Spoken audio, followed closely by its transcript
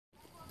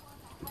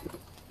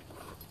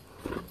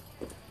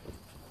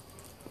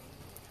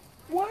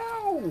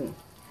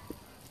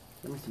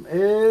some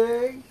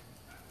eggs.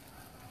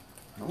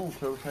 Come on,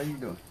 Toast, how you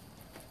doing?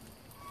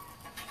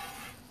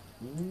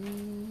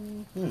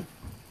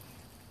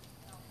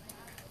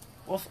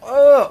 What's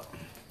up?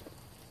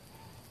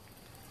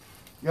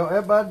 Yo,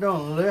 everybody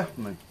done left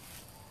me.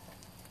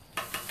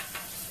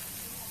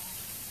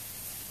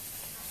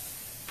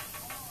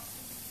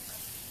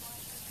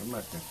 Come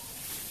back there.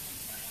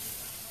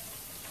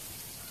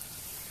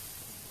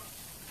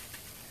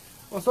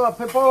 What's up,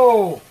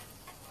 people?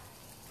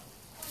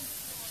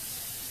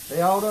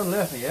 They all done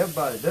left me.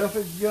 Everybody.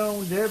 Duffy's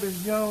gone.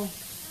 Debbie's gone.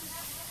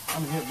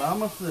 I'm here by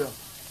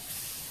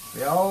myself.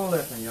 They all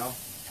left me, y'all.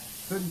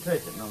 Couldn't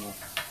take it no more.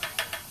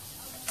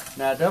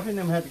 Now, Duffy and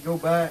them had to go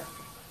back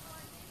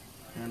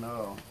and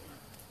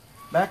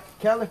back to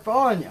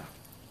California.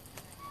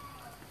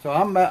 So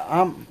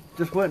I'm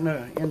just went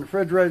in the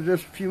refrigerator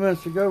just a few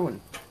minutes ago and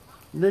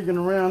digging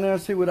around there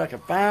to see what I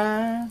could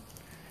find.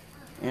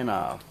 And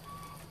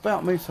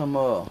found me some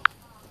little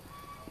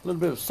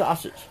bit of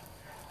sausage.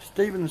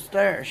 Stephen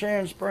and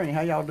Sharon Spring,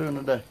 how y'all doing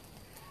today?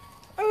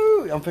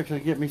 Ooh, I'm fixing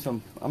to get me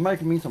some, I'm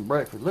making me some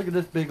breakfast. Look at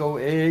this big old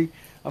egg.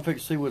 I'm fixing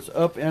to see what's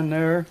up in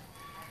there.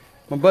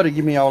 My buddy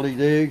give me all these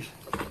eggs.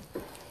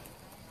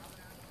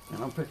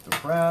 And I'm fixing to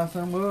fry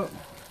some up.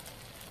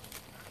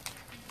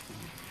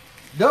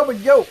 Double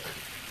yolk.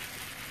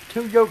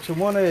 2 yolks and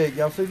 1 egg.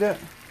 Y'all see that?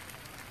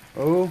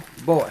 Oh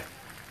boy.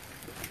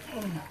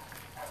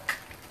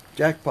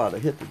 Jackpot, I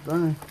hit the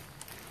thing.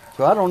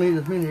 So I don't need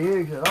as many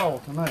eggs at all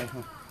tonight.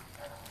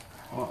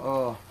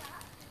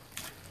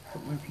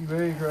 Put me a few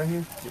eggs right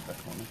here. Get back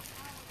on there.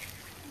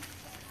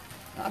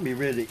 I'll be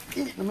ready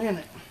to eat in a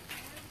minute.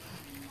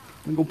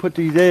 I'm going to put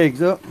these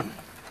eggs up.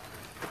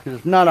 Because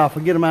if not, I'll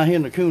forget them out here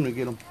in the coon to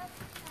get them.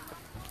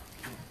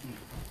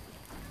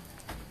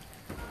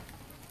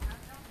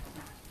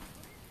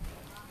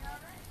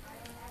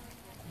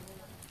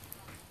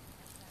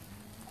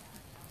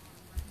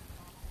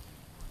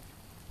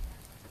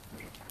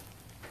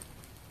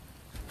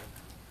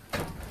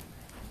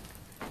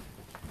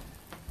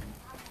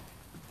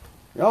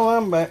 Y'all,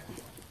 I'm back.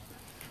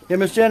 Yeah,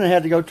 Miss Janet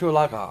had to go to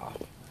like a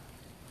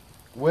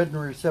wedding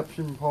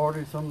reception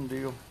party, some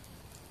deal.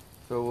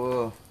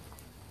 So,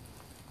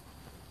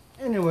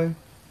 anyway,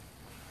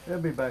 they'll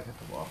be back at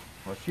the wall.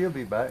 Well, she'll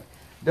be back.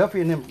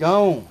 Duffy and them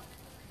gone.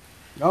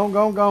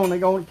 Gone. They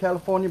going to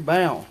California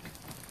bound.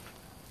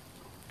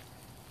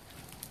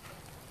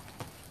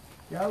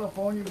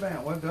 California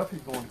bound. Well,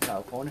 Duffy's going to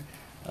California.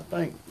 I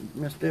think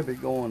Miss Debbie's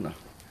going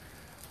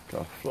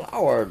to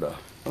Florida.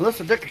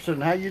 Melissa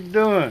Dickerson, how you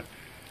doing?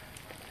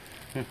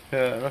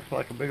 Looks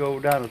like a big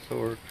old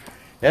dinosaur.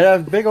 Yeah, that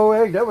was a big old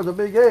egg. That was a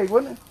big egg,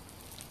 wasn't it?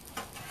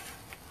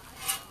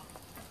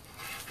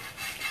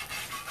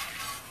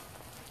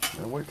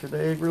 I'll wait till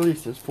the egg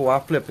releases before I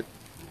flip it.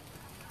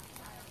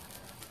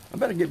 I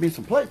better get me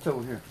some plates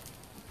over here.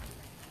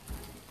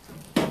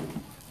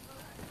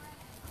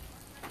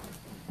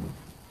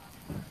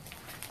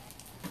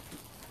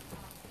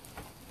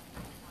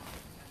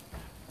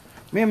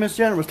 Me and Miss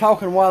Janet was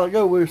talking a while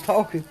ago. We was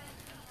talking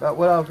about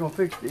what I was going to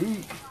fix to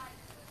eat.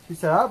 She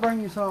said, I'll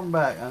bring you something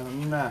back.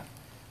 Nah.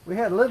 We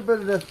had a little bit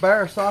of this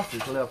bear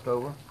sausage left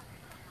over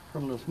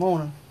from this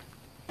morning.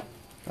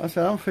 I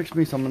said, I'm fixing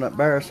me some of that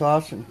bear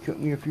sausage and cook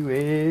me a few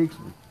eggs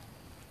and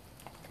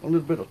a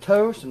little bit of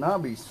toast and I'll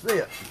be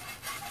set.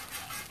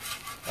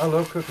 I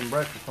love cooking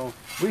breakfast home.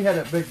 We had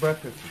that big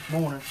breakfast this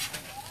morning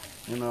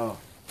and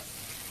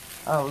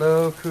I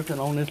love cooking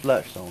on this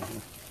Blackstone.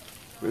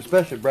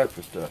 Especially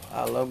breakfast stuff.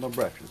 I love my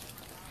breakfast.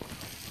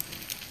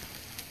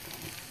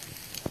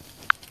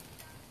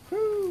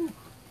 Woo!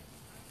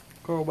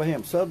 Carl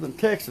Baham, Southern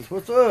Texas,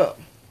 what's up?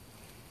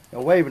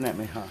 Y'all waving at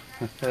me,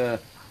 huh?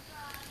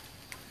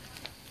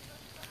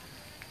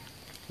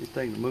 These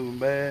things are moving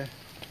bad.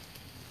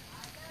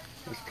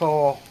 It's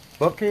called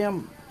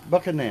Buckingham,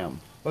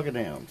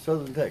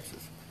 Southern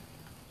Texas.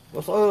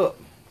 What's up?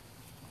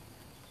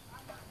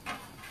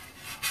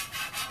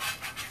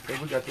 So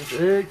we got this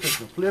egg, so we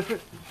can flip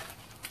it.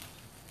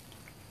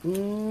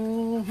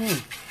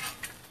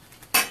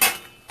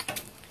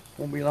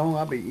 Won't be long,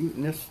 I'll be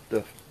eating this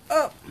stuff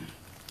up.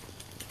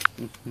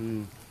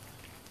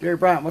 Jerry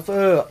Bryant, what's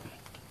up?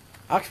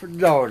 Oxford,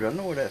 Georgia, I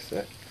know where that's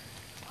at.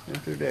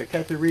 Through there.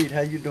 Kathy Reed,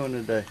 how you doing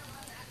today?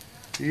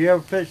 Do you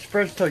ever fish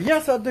French toast?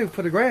 Yes, I do,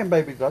 for the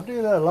grandbabies. I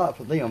do that a lot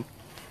for them.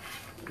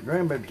 The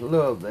grandbabies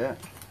love that.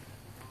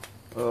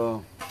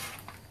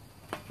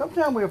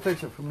 Sometimes we'll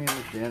fix it for me and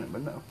Miss Janet,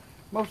 but no.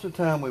 Most of the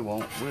time we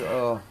won't.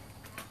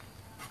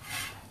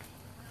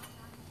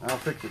 I'll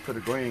fix it for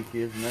the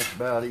grandkids, and that's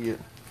about it.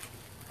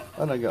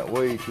 I done got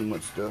way too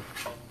much stuff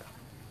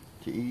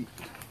to eat.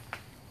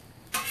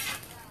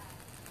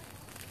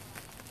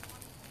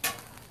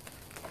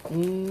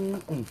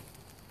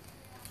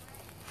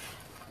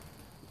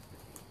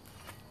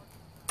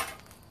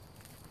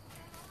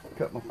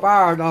 Cut my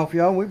fire off,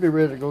 y'all. We be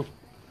ready to go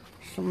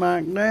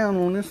smack down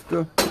on this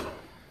stuff.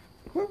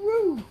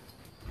 Woo-woo.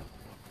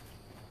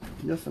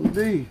 Yes,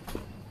 indeed.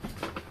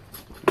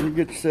 Let me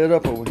get you set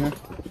up over here.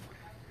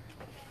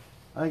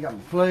 I got my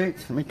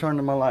plates. Let me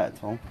turn my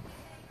lights on.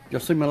 Y'all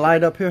see my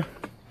light up here?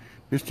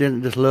 Miss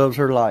Janet just loves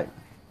her light.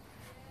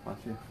 Watch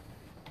here.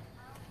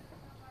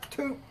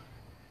 Two.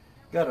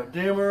 Got a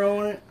dimmer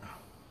on it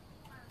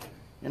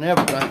and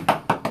everything.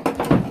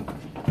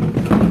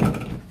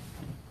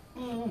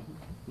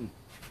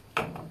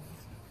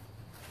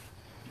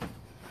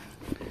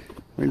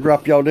 Let me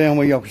drop y'all down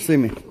where y'all can see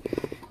me.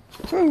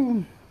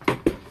 Woo.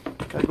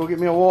 Gotta go get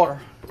me a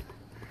water.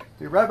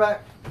 Be right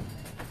back.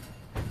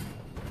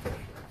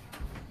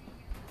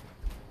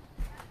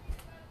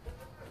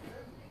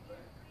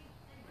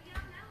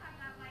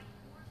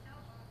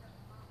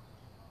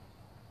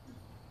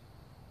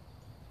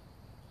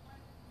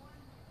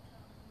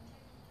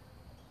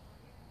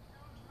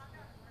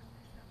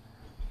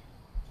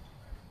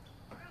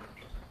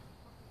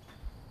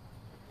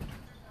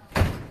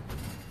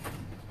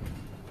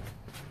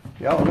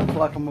 Y'all, looks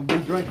like I'm gonna be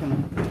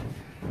drinking.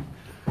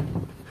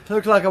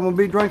 Looks like I'm gonna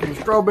be drinking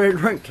strawberry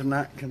drink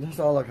tonight, cause that's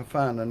all I can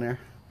find in there.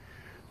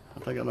 I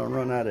think I done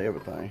run out of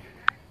everything.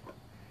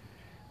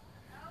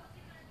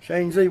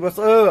 Shane Z, what's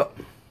up?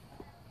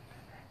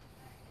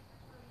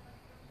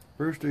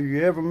 Bruce, do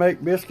you ever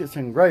make biscuits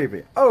and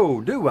gravy? Oh,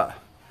 do I?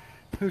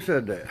 Who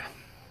said that?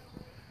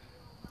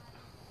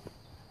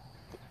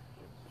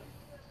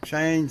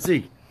 Shane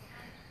Z.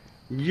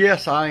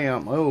 Yes, I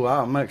am. Oh,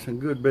 I'll make some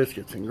good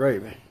biscuits and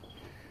gravy.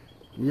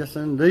 Yes,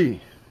 indeed.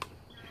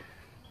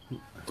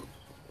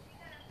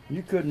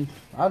 You couldn't,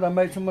 I done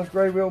made so much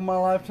gravy over my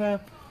lifetime,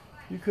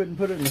 you couldn't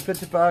put it in a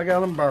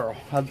 55-gallon barrel.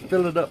 I'd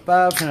fill it up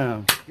 5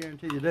 times.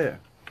 Guarantee you that.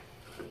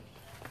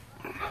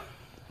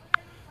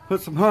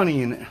 Put some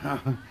honey in it.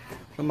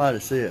 Somebody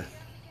said.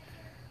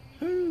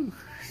 Whew.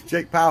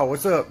 Jake Powell,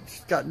 what's up?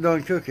 Just got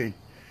done cooking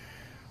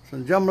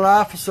some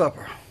jambalaya for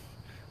supper.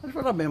 That's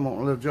what I've been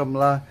wanting, a little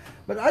jambalaya.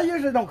 But I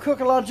usually don't cook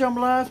a lot of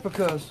jambalayas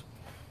because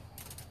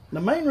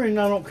the main reason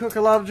I don't cook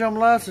a lot of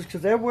jambalayas is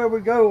because everywhere we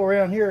go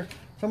around here,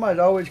 somebody's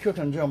always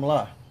cooking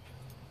jambalaya.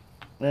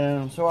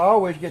 And so I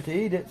always get to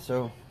eat it,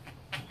 so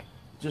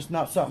just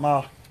not something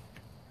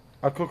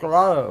I cook a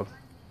lot of.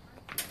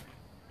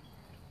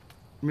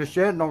 Miss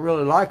Janet don't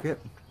really like it.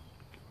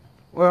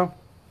 Well,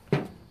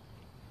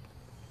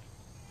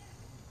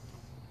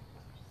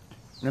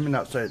 let me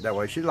not say it that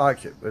way. She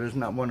likes it, but it's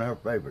not one of her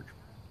favorites.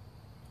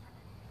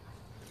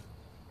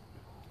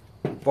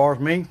 As far as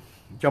me,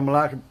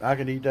 jambalaya, I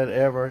could eat that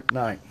every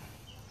night.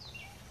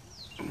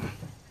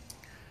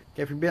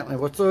 Jeffrey Bentley,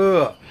 what's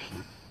up?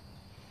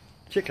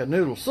 Chicken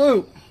noodle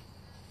soup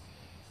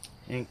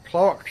in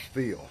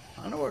Clarksville.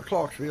 I know where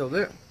Clarksville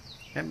is.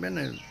 Haven't been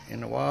there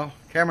in a while.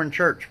 Cameron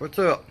Church, what's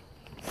up?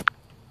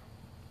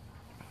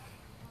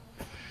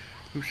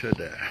 Who said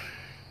that?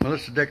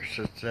 Melissa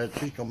Dickerson said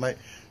she's gonna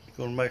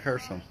make her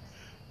some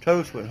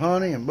toast with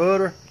honey and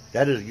butter.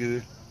 That is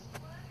good.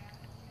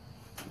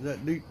 Is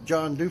that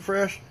John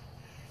Dufresh?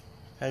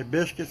 Had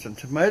biscuits and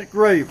tomato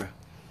gravy.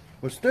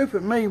 Well,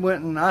 stupid me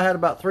went and I had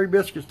about 3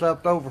 biscuits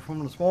left over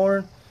from this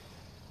morning.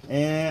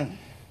 And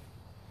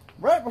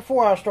right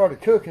before I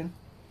started cooking,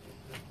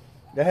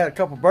 they had a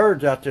couple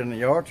birds out there in the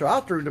yard. So I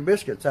threw the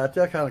biscuits out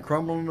there, kind of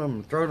crumbled them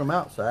and threw them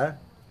outside.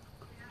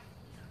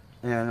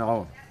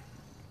 And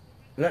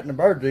letting the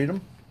birds eat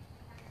them.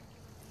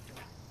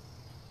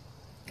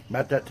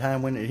 About that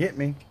time when it hit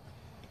me,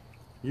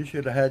 you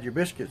should have had your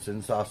biscuits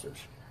and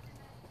sausage.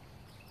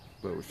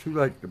 But it was too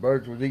late. The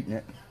birds was eating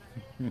it.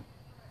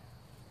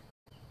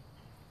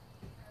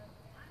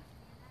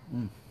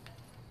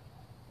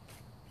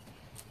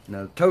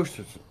 Now the toast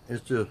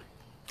is just,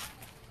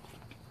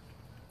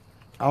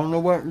 I don't know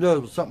what it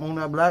does, but something on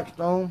that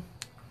Blackstone,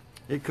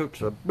 it cooks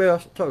the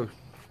best toast.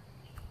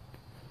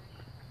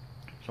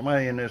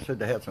 Somebody in there said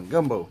they had some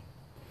gumbo.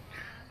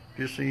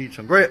 Just to eat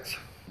some grits.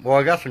 Boy,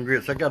 I got some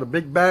grits. I got a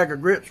big bag of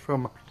grits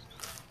from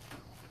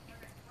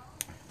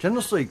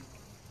Tennessee.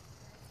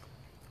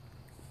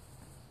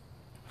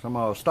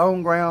 Some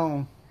stone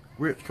ground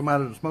grits come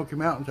out of the Smoky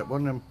Mountains at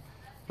one of them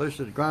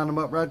places to grind them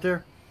up right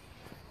there.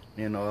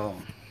 And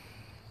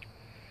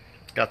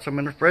got some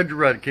in the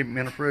refrigerator, keep them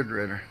in the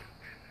refrigerator.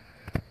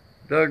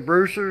 Doug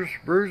Brucers,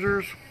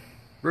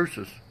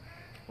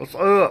 what's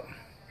up?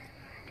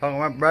 Talking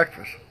about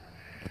breakfast.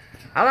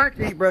 I like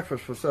to eat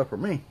breakfast for supper,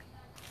 me.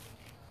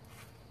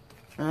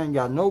 I ain't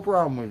got no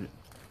problem with it.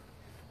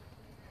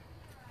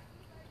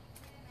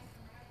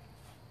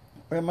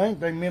 Well, the main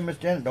thing, me and Miss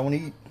Janet don't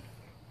eat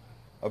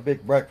a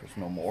big breakfast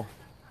no more.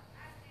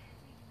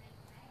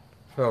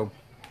 So,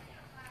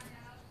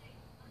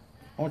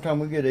 only time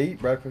we get to eat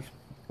breakfast,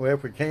 well,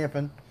 if we're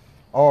camping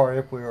or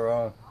if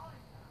we're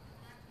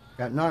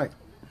at night.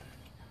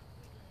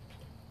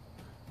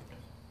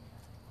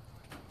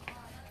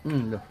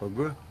 That's so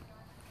good.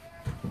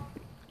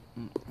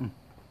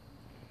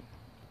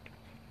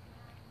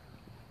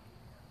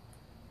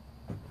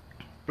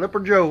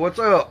 Flipper Joe, what's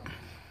up?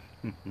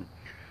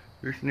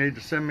 Just need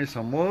to send me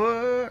some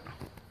what?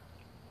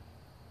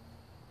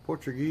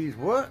 Portuguese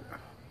what?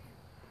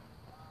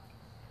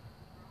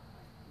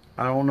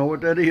 I don't know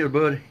what that is,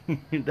 buddy.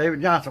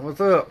 David Johnson,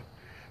 what's up?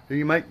 Do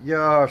you make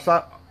your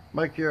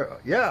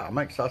yeah, I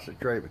make sausage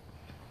gravy.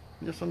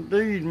 Yes,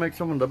 indeed, make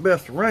some of the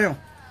best around.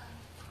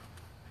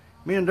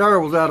 Me and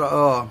Darryl was at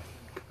a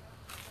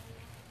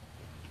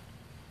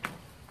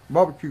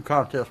barbecue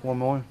contest one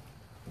morning,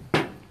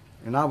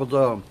 and I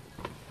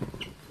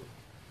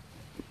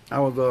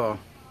was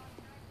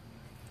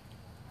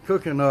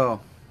cooking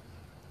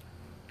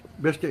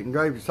biscuit and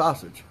gravy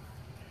sausage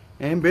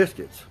and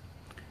biscuits,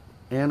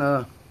 and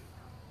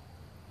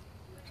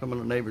some of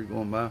the neighbors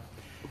going by.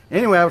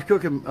 Anyway, I was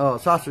cooking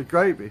sausage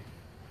gravy.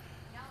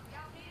 Y'all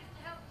need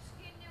to help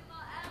skin them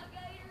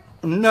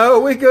alligators? No,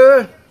 we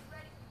good.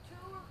 Ready for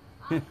tour?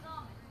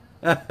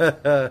 I'm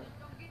coming. Just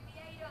don't get me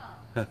ate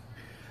up.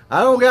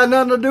 I don't got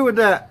nothing to do with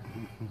that.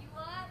 You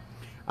what?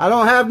 I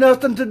don't have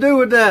nothing to do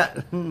with that.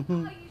 Are you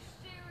serious?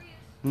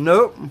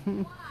 Nope.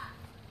 Why?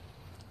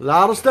 A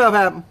lot of stuff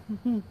happened.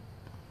 Huh?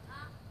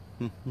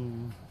 Well,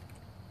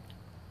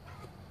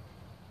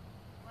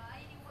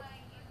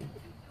 anyway, you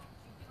keep doing what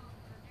you're doing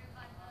because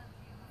everybody loves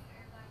you.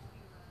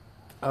 Everybody's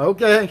you.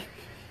 Okay.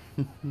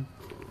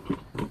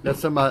 That's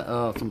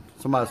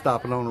somebody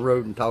stopping on the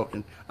road and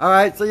talking. All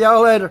right, see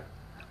y'all later.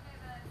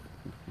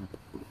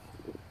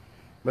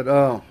 But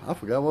I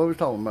forgot what we was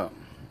talking about.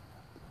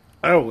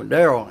 Oh,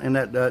 Darryl, in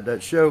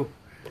that show,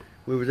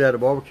 we was at a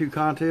barbecue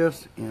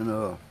contest,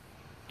 and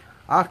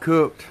I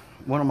cooked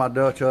one of my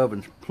Dutch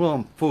ovens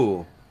plumb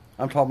full.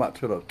 I'm talking about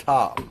to the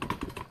top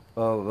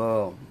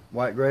of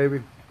white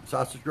gravy,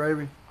 sausage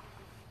gravy.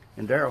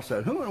 And Darryl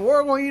said, "Who in the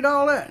world gonna eat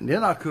all that?" And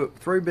then I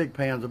cooked 3 big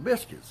pans of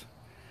biscuits.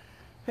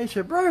 He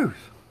said, "Bruce."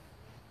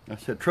 I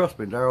said, "Trust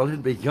me, Darryl,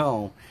 it'd be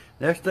gone."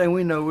 Next thing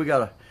we know, we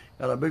got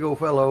a big old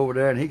fellow over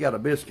there, and he got a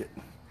biscuit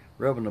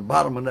rubbing the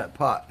bottom of that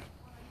pot.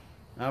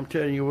 I'm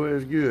telling you, it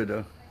was good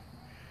though.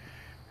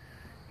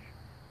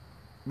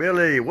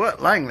 Billy,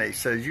 what Langley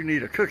says you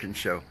need a cooking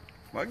show.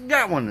 Well, I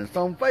got one that's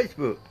on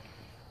Facebook.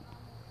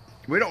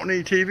 We don't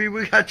need TV,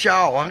 we got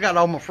y'all. I got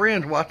all my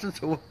friends watching,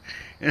 so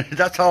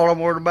that's all I'm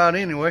worried about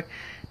anyway.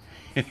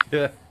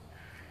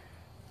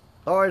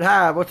 All right,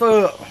 hi, what's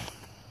up?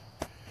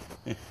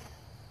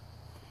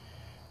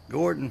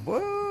 Gordon,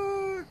 what?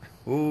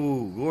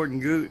 Oh,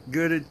 Gordon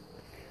Gooded.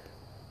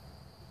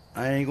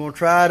 I ain't gonna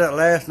try that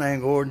last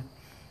name, Gordon.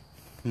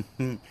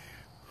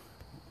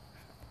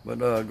 But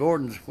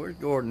where's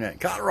Gordon at?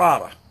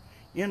 Colorado,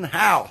 in the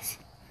house.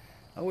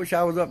 I wish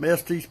I was up in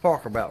Estes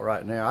Park about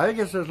right now. I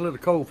guess it's a little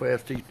cold for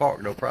Estes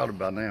Park though, probably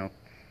by now.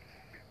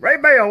 Ray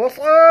Bell, what's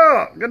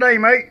up? Good day,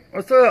 mate.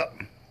 What's up?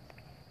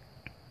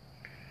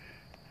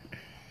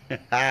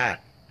 Hi.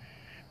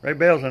 Ray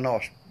Bell's in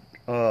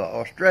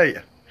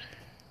Australia.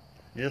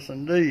 Yes,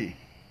 indeed.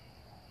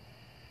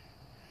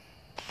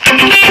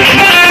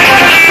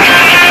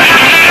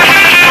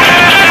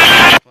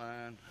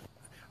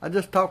 I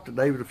just talked to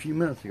David a few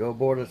minutes ago,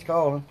 boy that's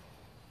calling.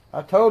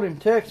 I told him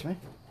text me.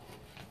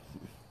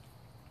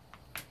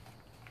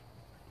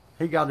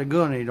 He got a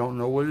gun and he don't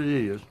know what it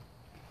is.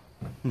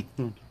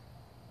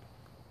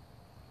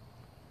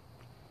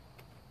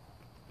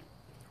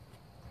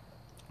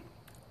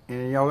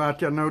 And y'all out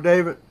there know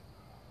David?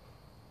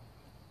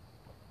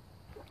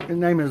 His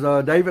name is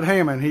David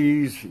Hammond.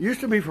 He's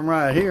used to be from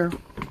right here.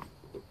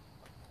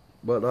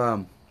 But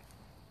I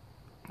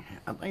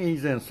think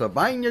he's in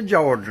Savannah,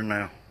 Georgia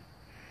now.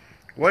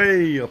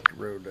 Way up the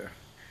road there.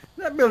 Is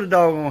that Billy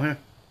Dog on here?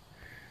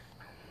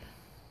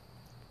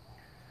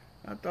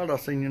 I thought I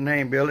seen your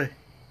name, Billy.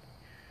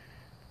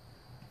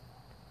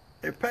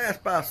 They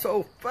passed by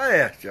so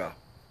fast, y'all.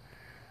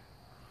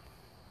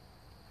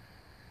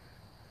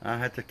 I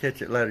had to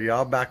catch it later.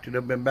 Y'all backed it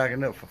up, been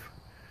backing up for...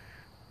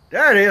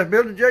 There it is,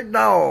 Billy J.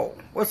 Dog.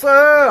 What's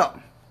up?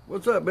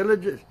 What's up,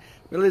 Billy?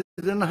 Billy's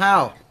in the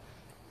house.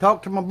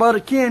 Talk to my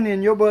buddy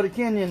Kenyon, your buddy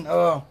Kenyon,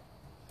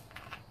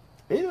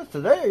 either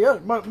today or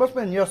yesterday, must have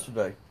been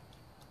yesterday.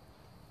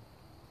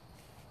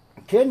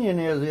 Kenyon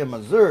is in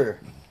Missouri,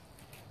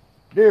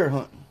 deer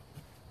hunting.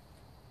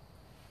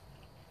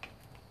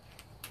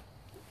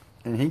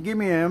 And he gave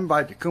me an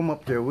invite to come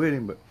up there with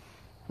him, but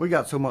we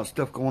got so much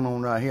stuff going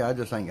on right here, I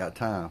just ain't got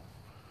time.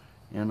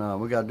 And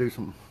we got to do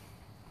some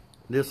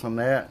this and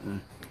that,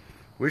 and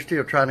we're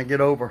still trying to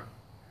get over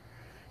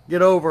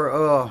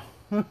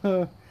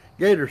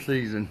gator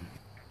season.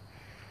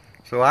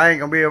 So I ain't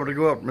going to be able to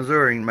go up to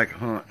Missouri and make a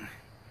hunt.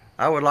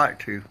 I would like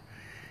to.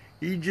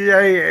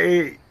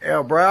 EJ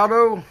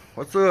Albrado,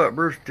 what's up,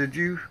 Bruce? Did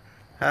you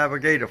have a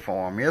gator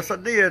farm? Yes, I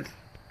did.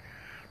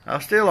 I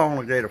still own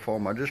a gator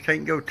farm. I just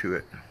can't go to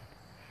it.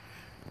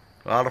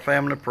 A lot of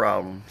family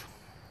problems.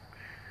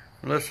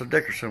 Melissa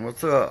Dickerson,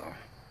 what's up?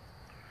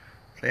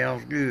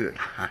 Sounds good.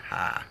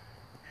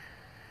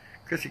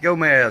 Chrissy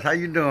Gomez, how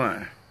you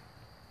doing?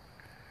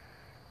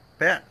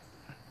 Pat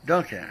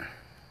Duncan.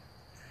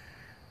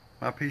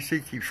 My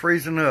PC keeps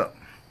freezing up.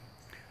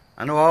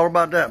 I know all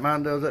about that.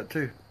 Mine does that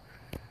too.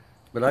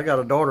 But I got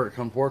a daughter that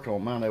comes work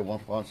on mine every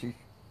once in a while. She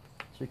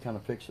kind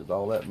of fixes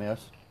all that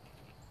mess.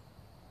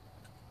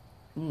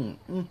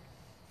 Mm-mm.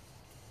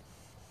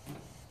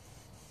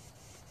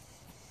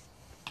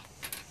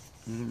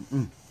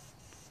 Mm-mm.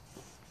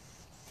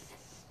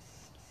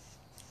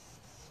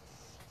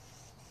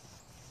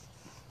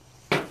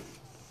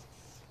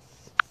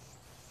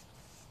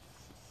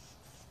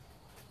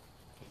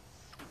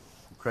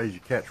 crazy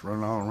cats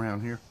running all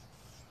around here.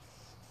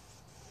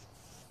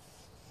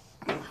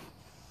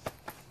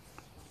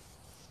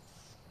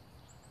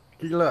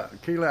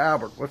 Keela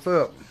Albert, what's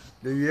up?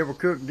 Do you ever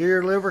cook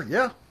deer liver?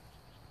 Yeah.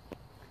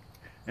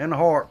 And the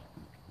heart.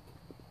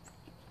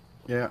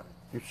 Yeah.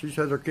 She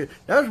says her kid.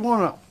 That's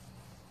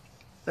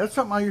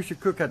something I used to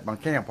cook at my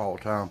camp all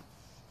the time.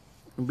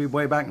 It'd be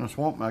way back in the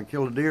swamp and I'd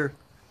kill a deer.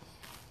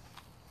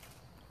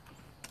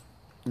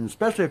 And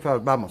especially if I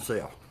was by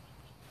myself.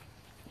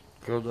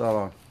 Because if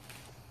I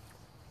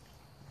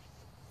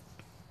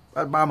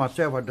was by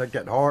myself, I'd take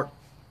that heart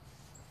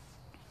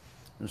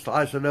and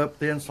slice it up,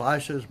 thin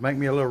slices, make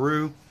me a little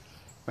roux,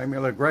 make me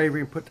a little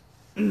gravy, and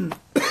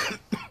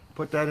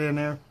put that in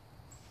there.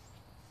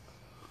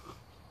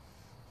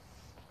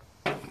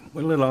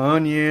 With little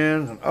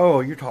onions, and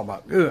oh, you're talking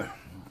about good.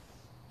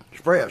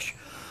 It's fresh.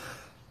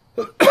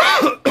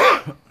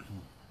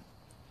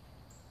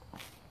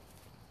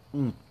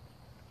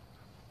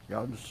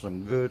 Y'all, just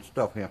some good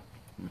stuff here.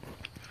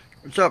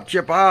 What's up,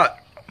 Chip Hot?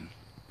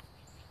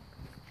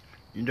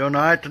 You doing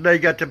all right today? You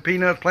got the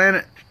peanuts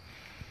planted?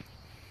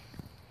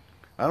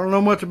 I don't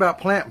know much about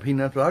planting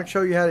peanuts, but I can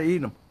show you how to eat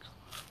them.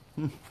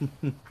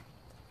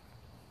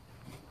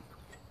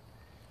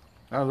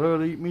 I love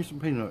to eat me some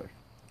peanuts.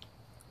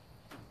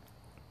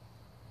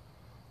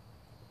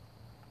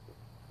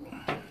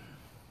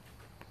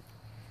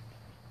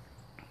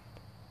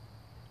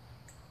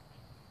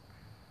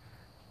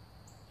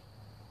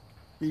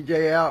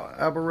 DJ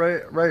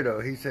Alvarado,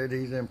 he said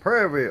he's in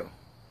Prairieville.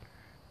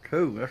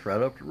 Cool, that's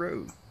right up the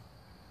road.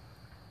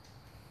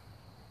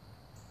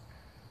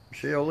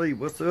 Michelle Lee,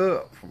 what's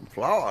up? From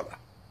Florida.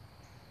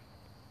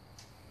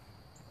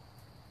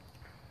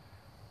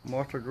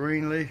 Martha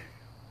Greenlee,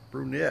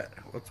 Brunette,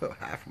 what's up?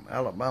 Hi from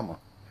Alabama.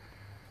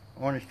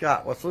 Arnie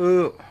Scott, what's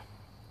up?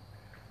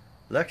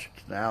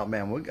 Lexington,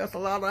 Alabama. We got a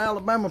lot of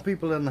Alabama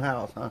people in the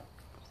house, huh?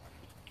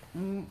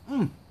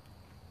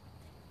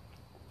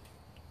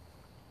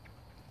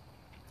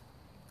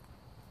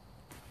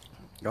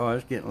 Oh,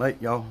 it's getting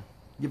late, y'all.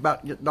 You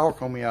about to get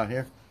dark on me out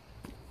here.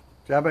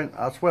 See,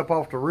 I swept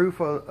off the roof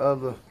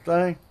of the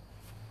thing,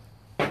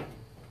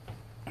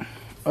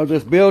 of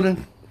this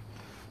building,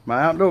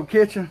 my outdoor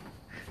kitchen,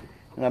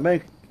 and I've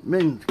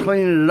been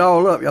cleaning it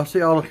all up. Y'all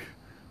see all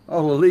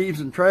the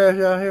leaves and trash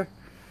out here?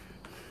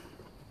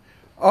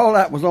 All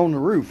that was on the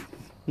roof.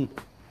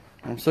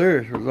 I'm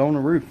serious, it was on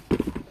the roof.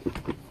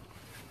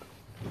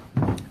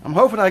 I'm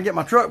hoping I get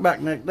my truck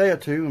back next day or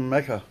two and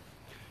make a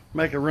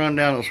run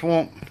down the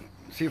swamp.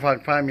 See if I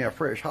can find me a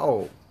fresh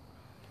hog.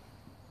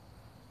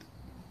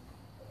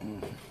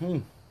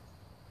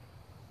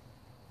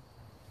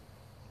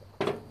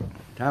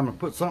 Time to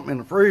put something in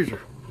the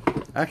freezer.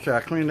 Actually, I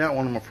cleaned out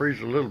one of my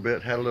freezers a little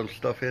bit. Had a little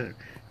stuff in it.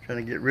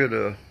 Trying to get rid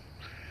of.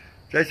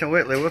 Jason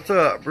Whitley, what's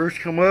up? Bruce,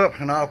 come up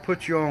and I'll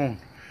put you on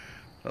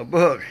a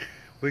book.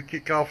 We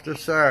kick off this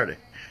Saturday.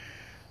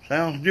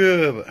 Sounds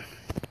good, but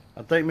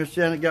I think Miss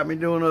Janet got me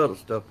doing other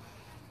stuff.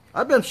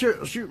 I've been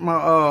shooting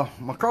my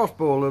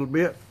crossbow a little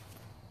bit.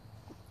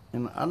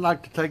 And I'd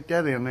like to take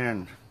that in there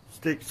and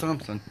stick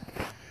something.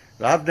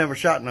 But I've never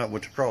shot nothing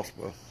with the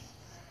crossbow.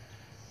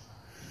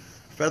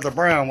 Feather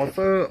Brown, what's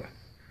up?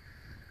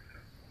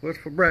 What's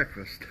for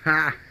breakfast?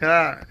 I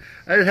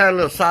just had a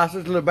little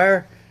sausage, a little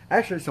bear.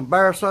 Actually, some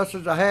bear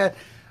sausage I had.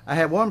 I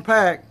had one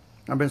pack.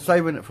 I've been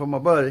saving it for my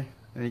buddy.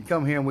 And he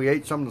come here and we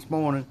ate some this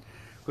morning.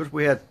 Of course,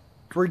 we had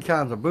 3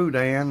 kinds of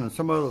boudin and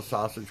some other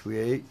sausage we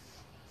ate.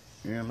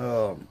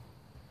 And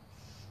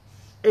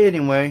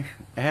anyway,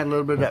 I had a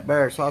little bit of that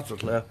bear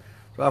sausage left,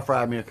 so I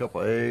fried me a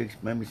couple of eggs,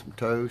 made me some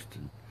toast,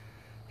 and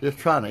just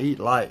trying to eat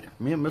light.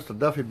 Me and Mr.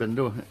 Duffy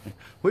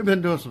we've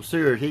been doing some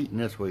serious eating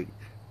this week.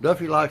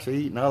 Duffy likes to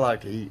eat, and I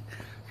like to eat.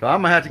 So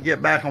I'm gonna have to get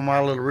back on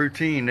my little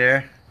routine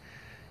there.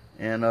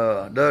 And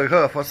Doug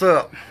Huff, what's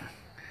up?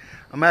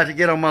 I'm gonna have to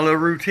get on my little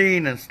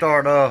routine and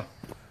start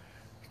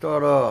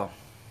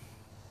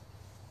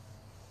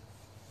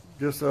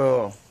just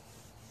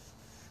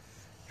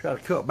try to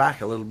cut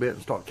back a little bit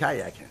and start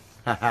kayaking.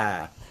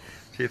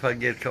 See if I can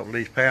get a couple of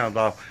these pounds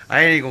off.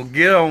 I ain't even gonna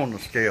get on the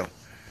scale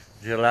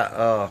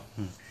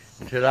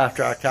until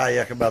after I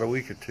kayak about a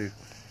week or two.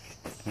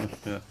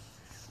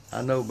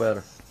 I know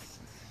better.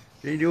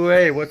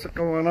 Hey, what's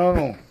going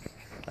on?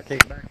 I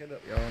can't back it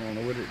up, y'all. I don't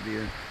know what it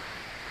did.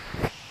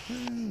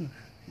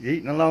 You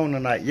eating alone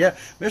tonight? Yeah,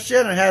 Miss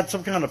Shannon had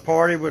some kind of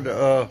party with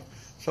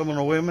some of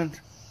the women.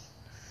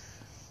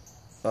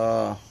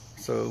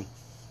 So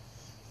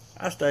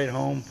I stayed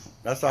home.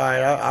 That's all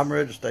right. I'm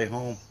ready to stay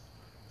home.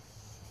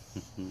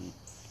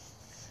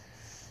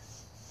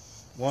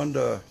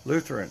 Wanda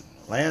Lutheran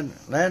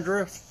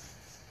Landreth.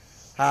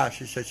 Hi,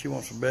 she said she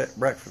wants some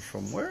breakfast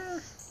from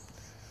where?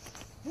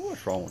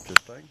 What's wrong with this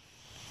thing?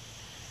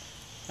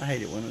 I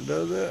hate it when it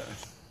does that.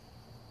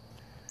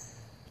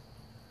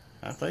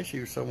 I think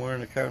she was somewhere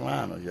in the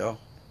Carolinas, y'all.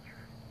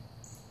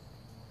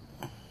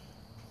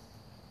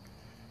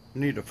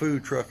 Need a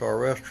food truck or a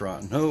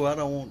restaurant. No, I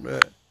don't want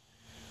that.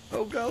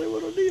 Oh, golly,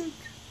 what I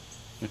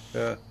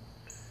did.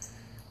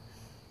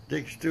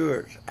 Dick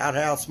Stewart's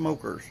Outhouse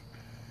Smokers.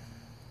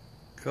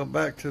 Come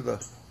back to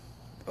the,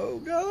 oh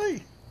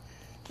golly,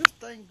 this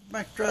thing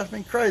drives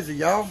me crazy,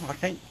 y'all. I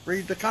can't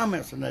read the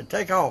comments and they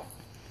take off,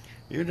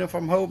 even if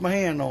I'm holding my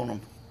hand on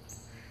them.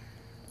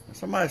 And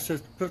somebody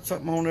says put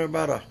something on there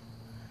about a,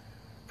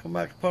 come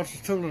back to Punch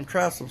the Tool and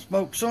try some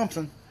smoked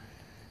something.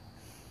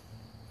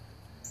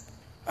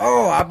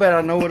 Oh, I bet I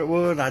know what it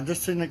was. I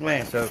just seen the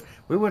glance of it.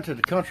 We went to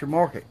the country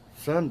market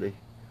Sunday,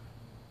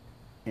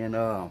 and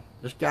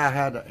this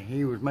guy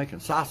he was making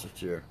sausage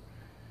here.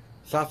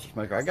 Sausage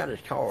maker. I got his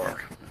card.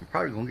 I'm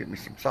probably gonna get me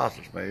some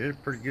sausage made. It's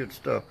pretty good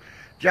stuff.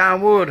 John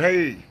Wood,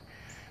 hey,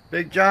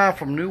 Big John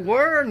from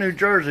New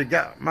Jersey,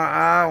 got my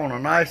eye on a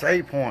nice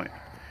 8-point.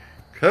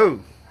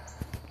 Cool.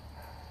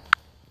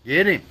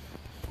 Get him.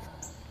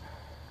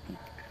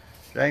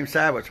 James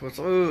Savage, what's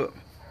up?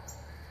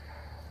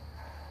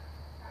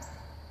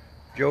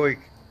 Joey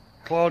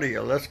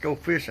Claudia, let's go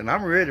fishing.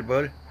 I'm ready,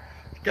 buddy.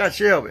 Scott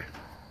Shelby,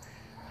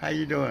 how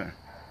you doing?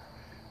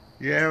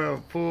 You have a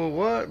full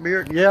what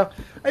beard? Yeah,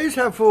 I used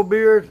to have a full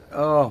beard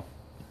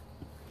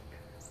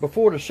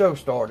before the show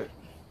started.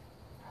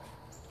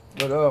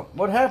 But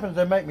what happens?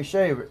 They make me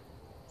shave it.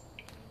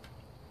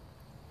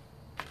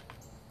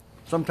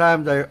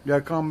 Sometimes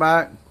they'll come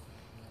back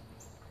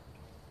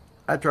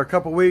after a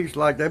couple weeks.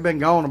 Like they've been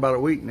gone about a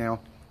week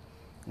now.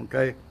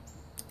 Okay.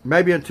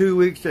 Maybe in 2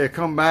 weeks they'll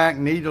come back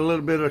and need a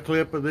little bit of a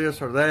clip of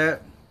this or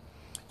that.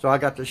 So I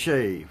got to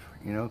shave,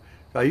 you know.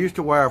 So I used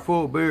to wear a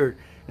full beard.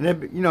 And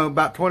then, you know,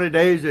 about 20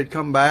 days they'd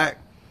come back,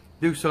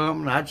 do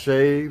something, I'd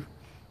shave.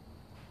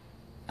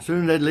 As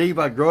soon as they'd leave,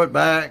 I'd grow it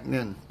back, and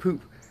then poof,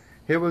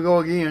 here we go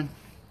again.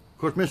 Of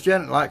course, Miss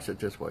Janet likes it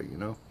this way, you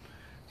know.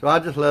 So I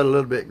just let a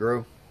little bit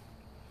grow.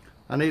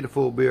 I need a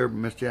full beard, but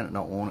Miss Janet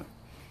don't want it.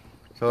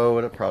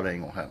 So that probably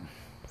ain't gonna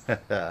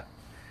happen.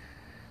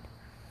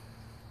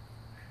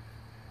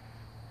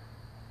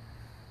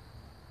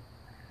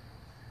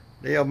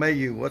 Dale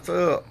Mayu, what's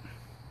up?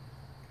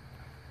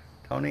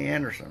 Tony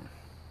Anderson.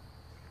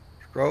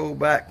 Scroll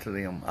back to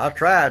them. I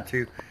tried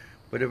to,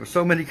 but there was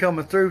so many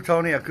coming through,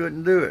 Tony, I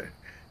couldn't do it.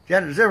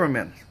 Janet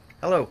Zimmerman,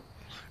 hello.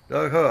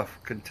 Doug Huff,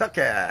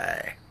 Kentucky.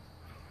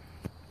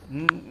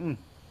 Now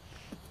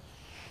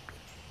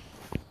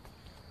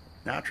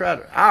I try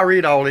to, I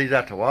read all these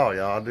after a while,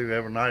 y'all. I do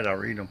every night, I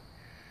read them.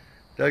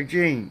 Doug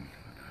Jean.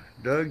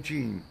 Do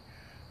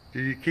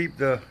you keep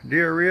the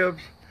deer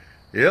ribs?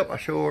 Yep, I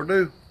sure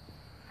do.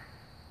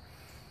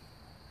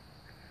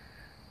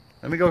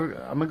 Let me go,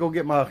 I'm gonna go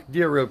get my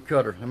deer rib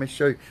cutter. Let me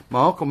show you.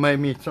 My uncle made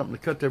me something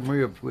to cut them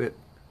ribs with.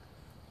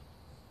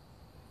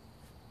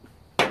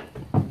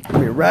 I'll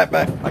be right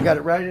back. I got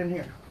it right in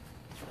here.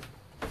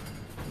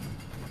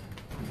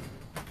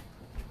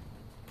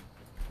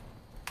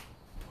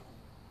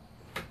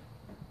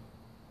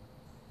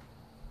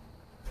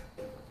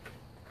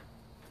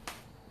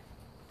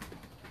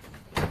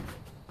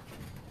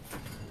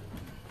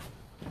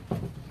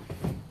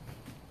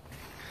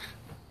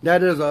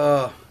 That is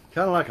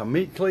kind of like a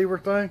meat cleaver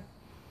thing.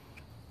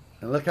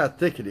 And look how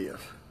thick it is.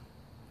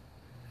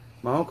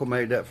 My uncle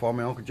made that for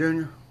me, Uncle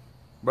Junior,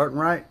 Burton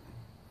Wright.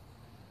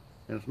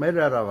 And it's made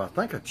out of, I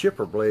think, a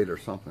chipper blade or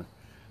something.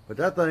 But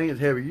that thing is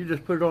heavy. You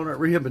just put it on that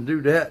rib and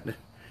do that.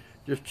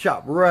 Just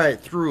chop right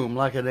through them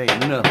like it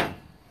ain't nothing.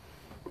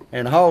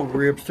 And hog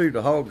ribs too.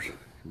 The hogs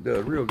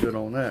does real good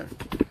on that.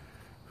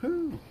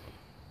 Whew.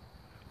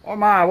 Oh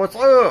my, what's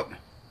up?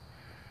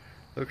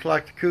 Looks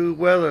like the cool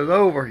weather is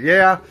over.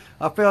 Yeah,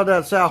 I felt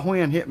that south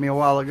wind hit me a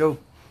while ago.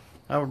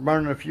 I was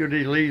burning a few of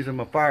these leaves in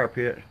my fire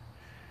pit.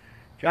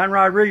 John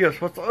Rodriguez,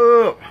 what's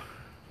up?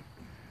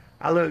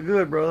 I look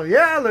good, brother.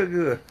 Yeah, I look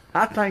good.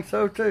 I think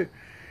so, too.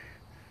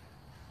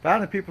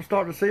 Finally, people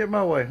starting to see it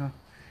my way, huh?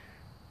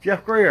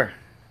 Jeff Greer.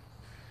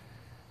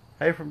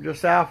 Hey, from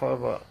just south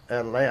of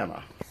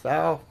Atlanta.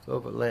 South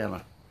of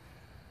Atlanta.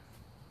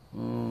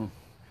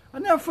 I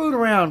never fooled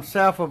around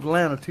south of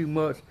Atlanta too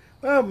much.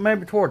 Well,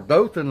 maybe toward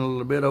Dothan a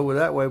little bit over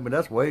that way, but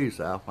that's way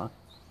south, huh?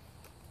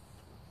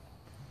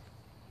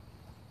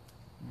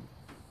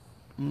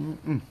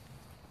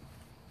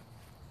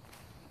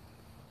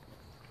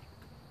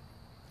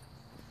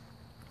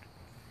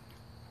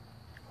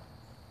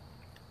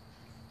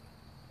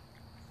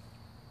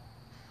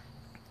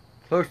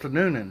 Close to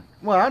nooning.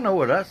 Well, I know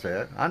where that's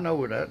at. I know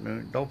where that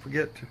noon. Don't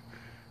forget to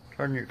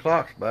turn your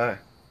clocks back.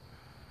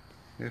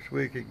 This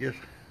week it gets...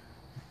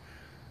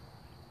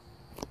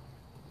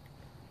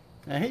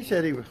 Now he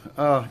said he was,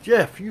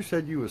 Jeff, you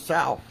said you was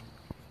south.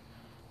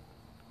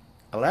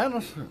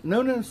 Atlanta's,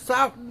 Noonan,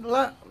 south,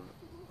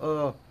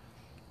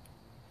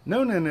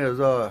 Noonan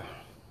is,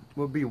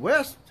 would be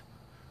west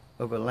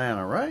of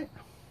Atlanta, right?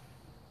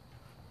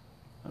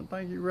 I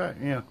think you're right,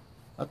 yeah.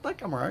 I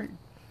think I'm right.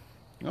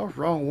 I was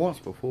wrong once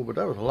before, but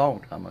that was a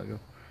long time ago.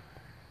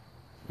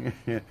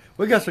 Yeah.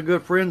 We got some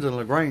good friends in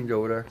LaGrange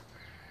over there.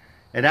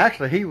 And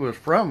actually, he was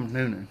from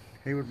Noonan.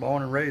 He was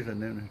born and raised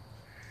in Noonan.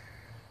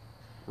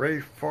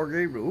 Ray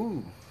Fargaber,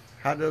 ooh,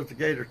 how does the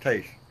gator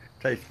taste?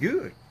 Tastes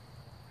good.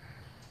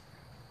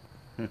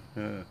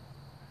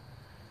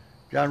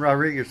 John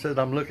Rodriguez said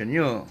I'm looking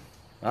young.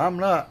 I'm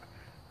not.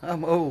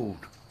 I'm old.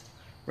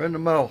 Brenda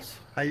Moss,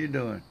 how you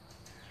doing?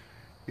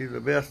 He's the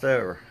best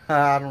ever.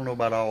 I don't know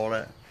about all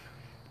that.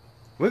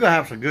 We're going to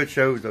have some good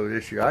shows, though,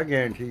 this year. I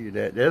guarantee you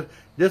that.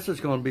 This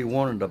is going to be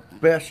one of the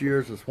best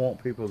years the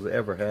Swamp People's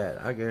ever had.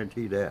 I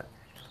guarantee that.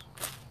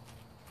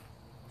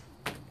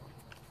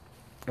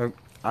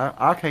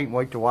 I can't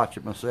wait to watch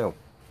it myself.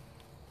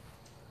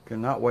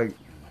 Cannot wait.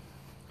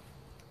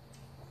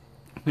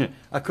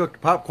 I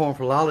cooked popcorn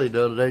for Lolly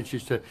the other day, and she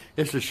said,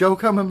 "Is the show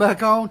coming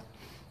back on?"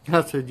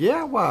 I said,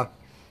 "Yeah, why?"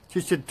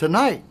 She said,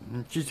 "Tonight."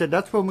 And she said,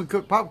 "That's when we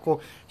cook popcorn."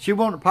 She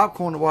wanted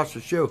popcorn to watch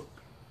the show.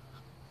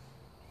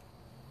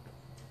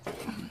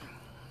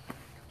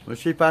 Well,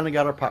 she finally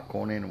got her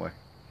popcorn anyway.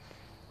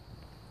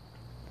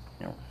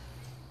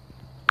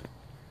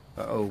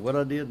 Uh-oh, what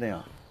I did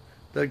now.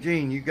 Doug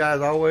Jean, you guys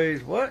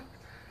always, what?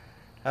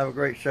 Have a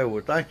great show.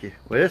 Well, thank you.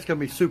 Well, it's going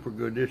to be super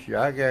good this year,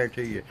 I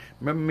guarantee you.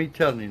 Remember me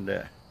telling you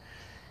that.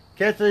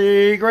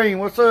 Kathy Green,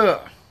 what's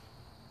up?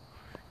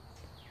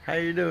 How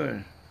you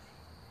doing?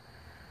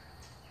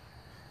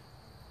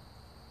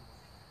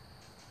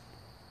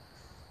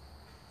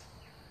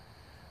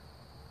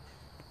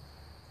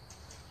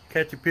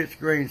 Kathy Pitts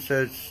Green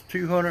says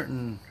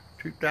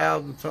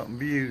 202,000 something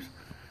views,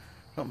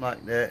 something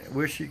like that.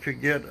 Wish you could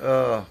get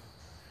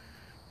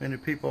many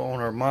people on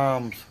her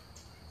mom's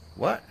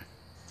what?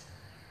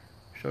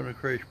 Show the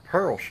Crazy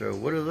Pearl show.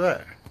 What is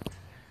that?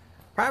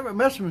 Private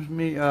message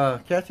me,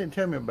 Kathy, and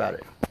tell me about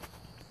it.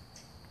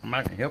 I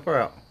might help her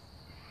out.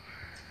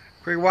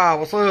 Pretty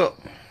wild, what's up?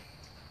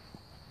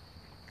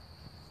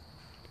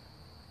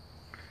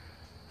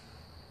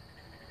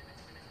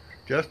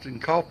 Justin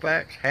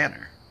Colfax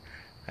Hanner.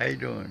 How you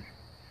doing?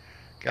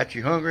 Got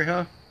you hungry,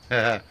 huh?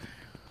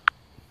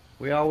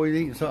 We always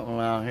eating something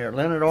around here.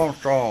 Leonard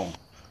Armstrong.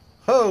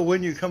 Oh,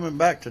 when you coming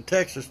back to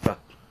Texas to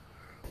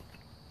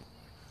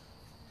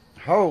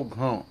hog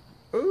hunt?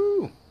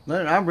 Ooh,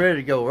 Leonard, I'm ready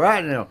to go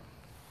right now.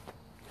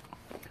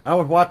 I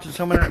was watching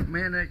some of that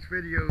Man X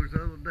videos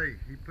the other day.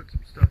 He put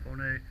some stuff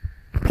on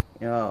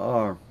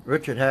there.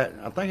 Richard had,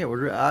 I think it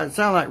was, it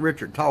sounded like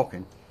Richard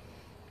talking.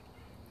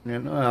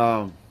 And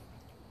I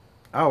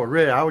was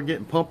ready. I was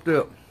getting pumped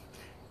up.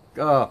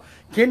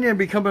 Kenya will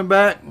be coming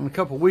back in a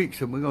couple of weeks,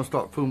 and we're going to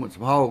start fooling with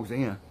some hogs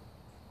in.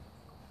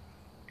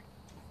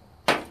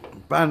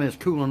 Finding it's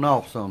cooling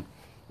off some.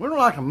 We don't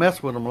like to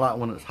mess with them a lot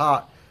when it's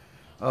hot.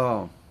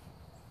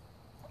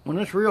 When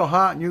it's real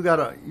hot and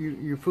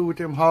you fool with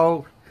them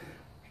hogs,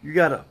 you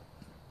gotta,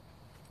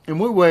 and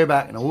we're way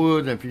back in the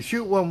woods, and if you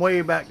shoot one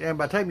way back there,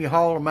 by the time you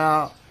haul them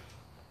out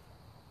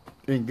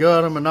and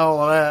gut them and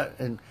all that,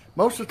 and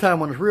most of the time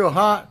when it's real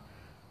hot,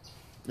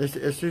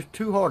 it's just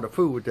too hard to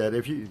fool with that.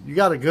 If you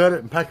gotta gut it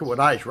and pack it with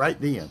ice right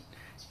then,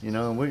 you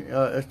know, and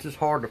it's just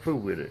hard to fool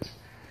with it.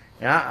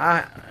 And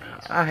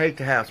I hate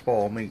to have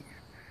spoiled meat.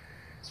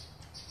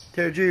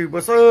 Tell Jude,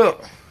 what's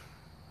up?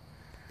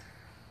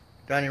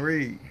 Johnny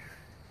Reed.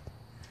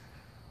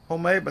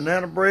 Homemade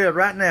banana bread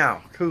right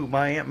now. Cool,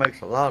 my aunt makes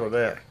a lot of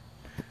that.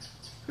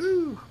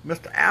 Ooh,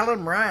 Mr.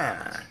 Alan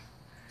Ryan.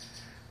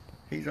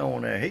 He's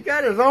on there. He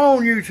got his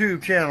own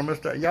YouTube channel,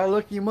 Mr. Y'all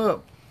look him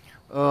up.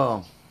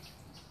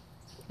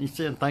 He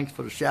said thanks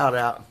for the shout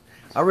out.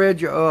 I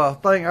read your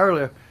thing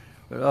earlier.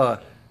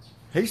 But,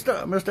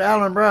 Mr.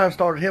 Alan Ryan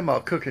started him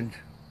a cooking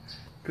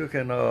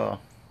little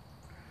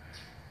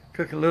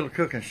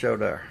cooking show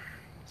there.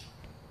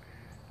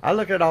 I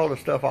look at all the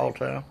stuff all the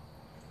time.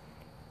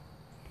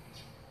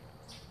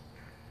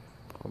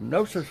 From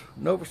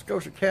Nova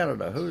Scotia,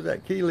 Canada. Who's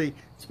that? Keely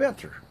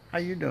Spencer. How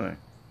you doing?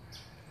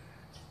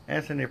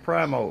 Anthony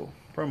Primo,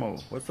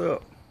 what's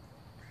up?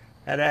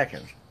 At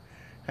Atkins.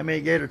 How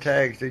many gator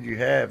tags did you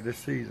have this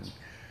season?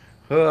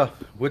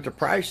 With the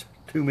price,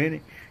 too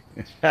many.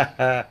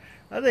 I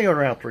think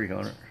around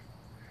 300.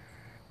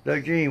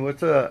 Doug Jean,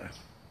 what's up?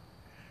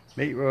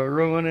 Meat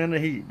ruin in the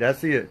heat.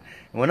 That's it.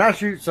 And when I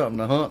shoot something,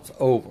 the hunt's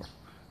over.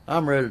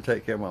 I'm ready to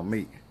take care of my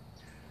meat.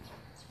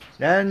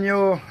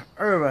 Daniel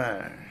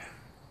Irvine.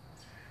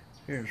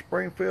 Here in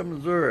Springfield,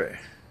 Missouri.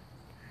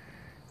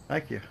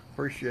 Thank you.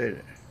 Appreciate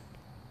it.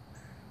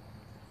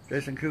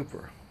 Jason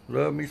Cooper.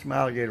 Love me some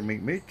alligator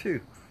meat. Me too.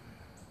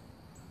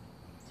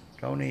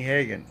 Tony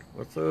Hagan.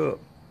 What's up?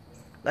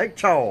 Lake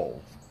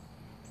Charles.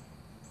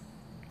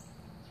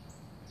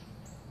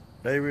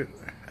 David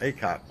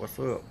Acock. What's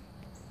up?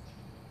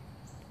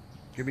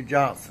 Jimmy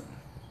Johnson.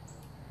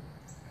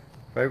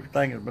 Favorite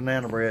thing is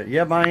banana bread.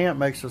 Yeah, my aunt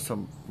makes us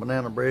some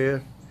banana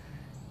bread.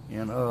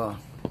 And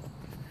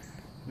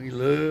we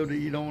love to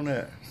eat on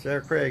that. Sarah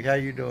Craig, how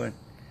you doing?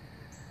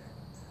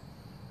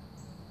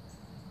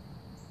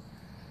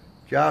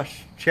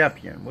 Josh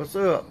Champion, what's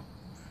up?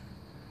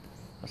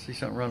 I see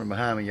something running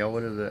behind me, y'all.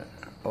 What is that?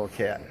 Oh, a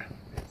cat.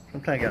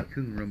 Sometimes I got a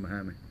coon running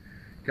behind me.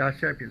 Josh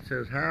Champion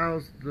says,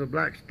 how's the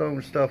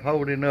Blackstone stuff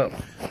holding up?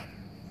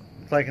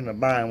 I'm thinking of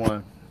buying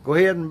one. Go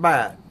ahead and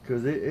buy it,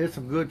 because it's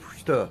some good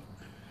stuff.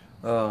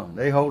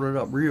 They hold it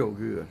up real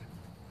good.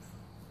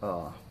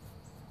 I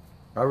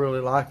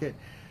really like it.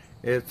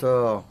 It's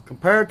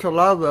compared to a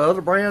lot of the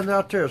other brands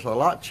out there, it's a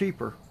lot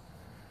cheaper.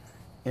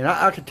 And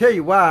I can tell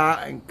you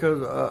why,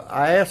 because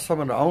I asked some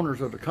of the owners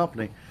of the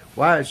company,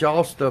 why is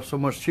y'all stuff so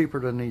much cheaper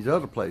than these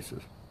other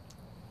places?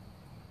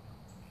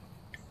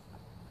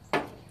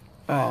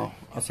 I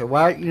said,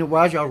 why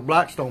is y'all's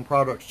Blackstone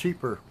products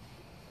cheaper?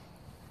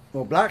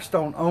 Well,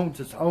 Blackstone owns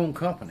its own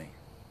company.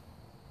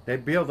 They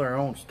build their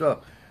own stuff.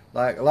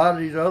 Like a lot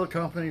of these other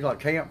companies, like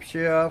Camp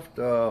Chef,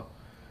 a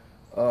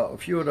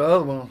few of the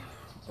other ones,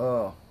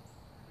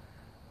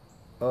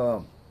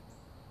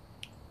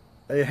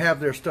 they have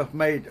their stuff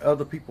made.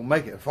 Other people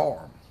make it for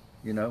them,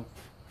 you know.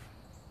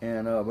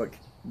 And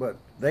but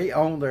they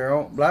own their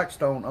own.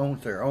 Blackstone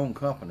owns their own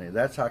company.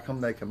 That's how come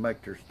they can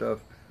make their stuff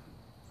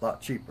a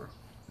lot cheaper.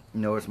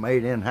 You know, it's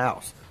made in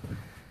house,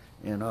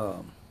 and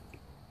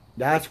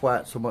that's why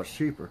it's so much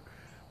cheaper.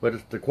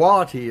 But the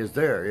quality is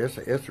there.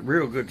 It's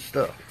real good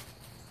stuff.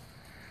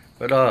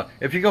 But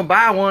if you're gonna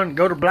buy one,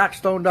 go to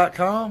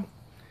blackstone.com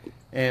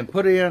and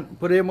put in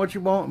what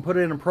you want and put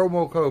in a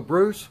promo code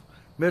Bruce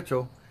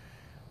Mitchell,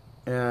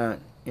 and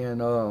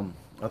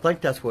I think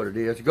that's what it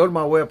is. You go to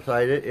my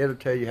website, it'll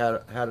tell you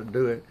how to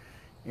do it,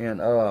 and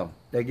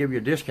they give you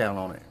a discount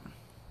on it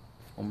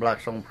on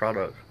Blackstone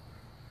products.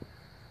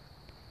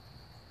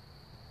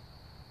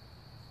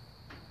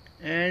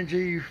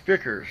 Angie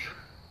Vickers.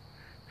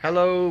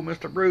 Hello,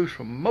 Mr. Bruce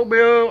from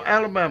Mobile,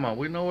 Alabama.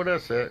 We know where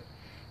that's at.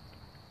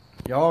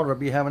 Y'all ought to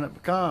be having it at the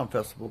Pecan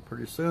Festival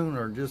pretty soon,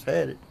 or just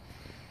had it.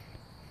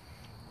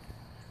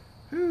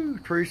 Ooh,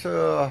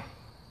 Teresa.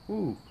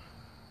 Ooh.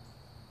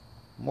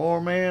 More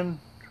man.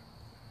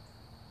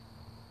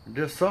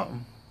 Just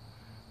something.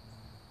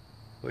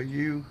 For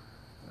you,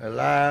 a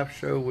live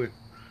show with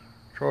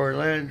Troy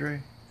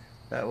Landry.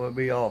 That would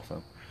be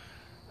awesome.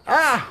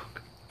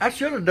 I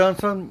should have done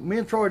some. Me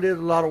and Troy did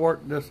a lot of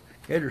work this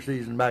gator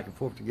season back and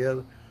forth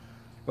together.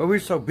 But we were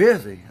so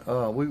busy.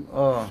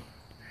 But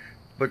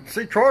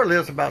see, Troy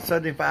lives about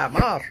 75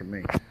 miles from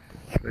me.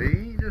 So he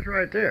ain't just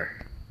right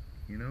there,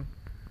 you know.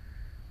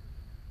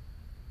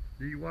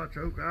 Do you watch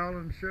Oak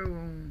Island show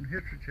on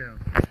History Channel?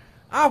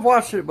 I've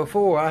watched it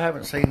before. I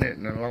haven't seen it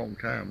in a long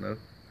time though.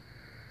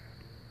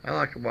 I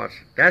like to watch.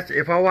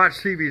 If I watch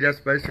TV,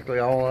 that's basically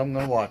all I'm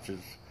gonna watch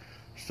is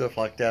stuff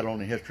like that on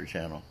the History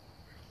Channel.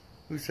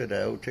 Who said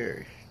that? Oh,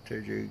 Terry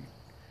G.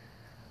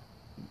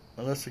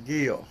 Melissa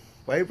Gill,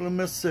 Waveland,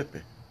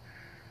 Mississippi.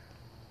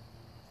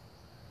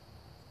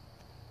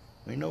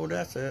 We know where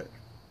that's at.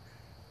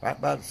 Right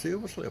by the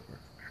Silver Slipper.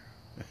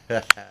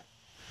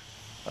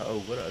 Uh-oh,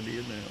 what I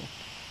did now.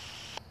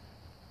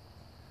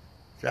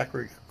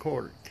 Zachary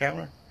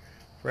Counter.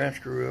 France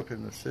grew up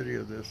in the city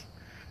of this.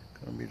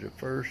 Gonna be the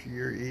first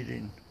year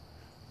eating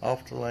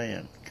off the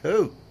land.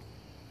 Cool.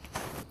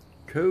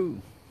 Cool.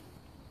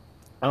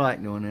 I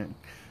like doing that.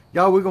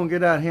 Y'all, we're gonna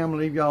get out of here. I'm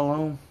gonna leave y'all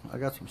alone. I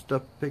got some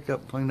stuff to pick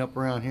up, clean up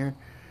around here.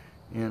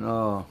 And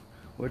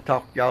we'll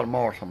talk to y'all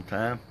tomorrow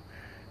sometime.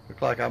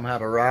 Looks like I'm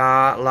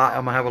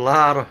gonna have a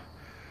lot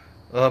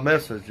of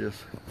messages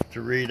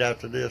to read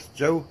after this.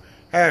 Joe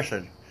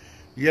Harrison,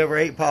 you ever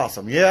ate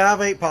possum? Yeah,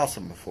 I've ate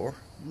possum before.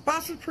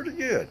 Possum's pretty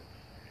good.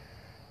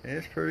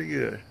 It's pretty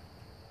good.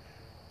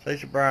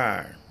 Stacey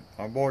Bryan,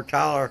 our boy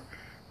Tyler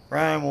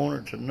Bryan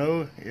wanted to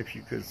know if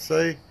you could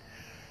say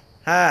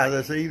hi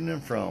this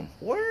evening from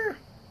where?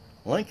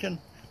 Lincoln,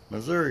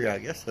 Missouri, I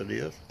guess it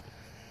is.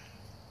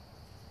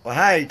 Well,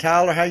 hey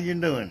Tyler, how you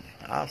doing?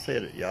 I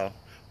said it, y'all.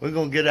 We're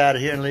going to get out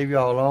of here and leave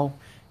y'all alone.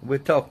 We'll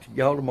talk to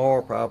y'all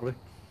tomorrow probably.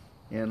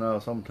 And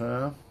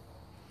sometime.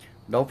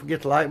 Don't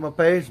forget to like my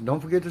page. Don't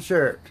forget to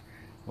share it.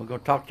 We're going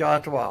to talk to y'all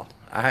after a while.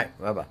 All right.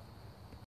 Bye-bye.